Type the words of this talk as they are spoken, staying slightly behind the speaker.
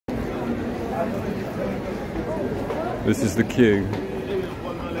This is the queue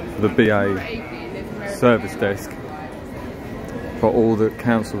for the BA service desk for all the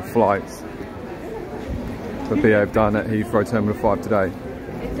cancelled flights that BA have done at Heathrow Terminal 5 today.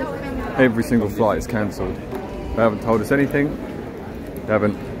 Every single flight is cancelled. They haven't told us anything. They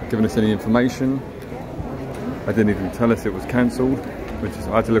haven't given us any information. They didn't even tell us it was cancelled, which is,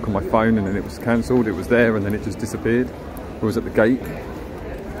 I had to look on my phone and then it was cancelled. It was there and then it just disappeared. It was at the gate.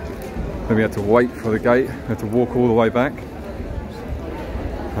 Then we had to wait for the gate. We had to walk all the way back.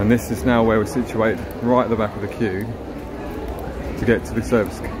 And this is now where we're situated, right at the back of the queue to get to the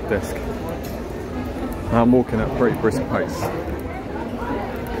service desk. Now I'm walking at a pretty brisk pace.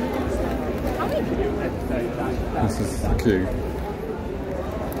 This is the queue.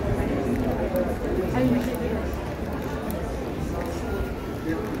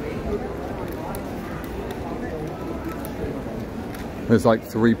 There's like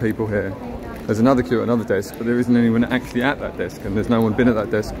 3 people here. There's another queue at another desk, but there isn't anyone actually at that desk, and there's no one been at that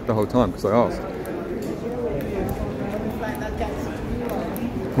desk the whole time because I asked.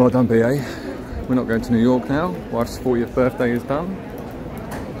 Well done, BA. We're not going to New York now. Wife's 40th birthday is done.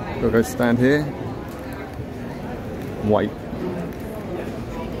 We'll go stand here and wait.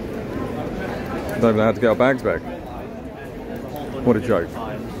 Don't even know how to get our bags back. What a joke.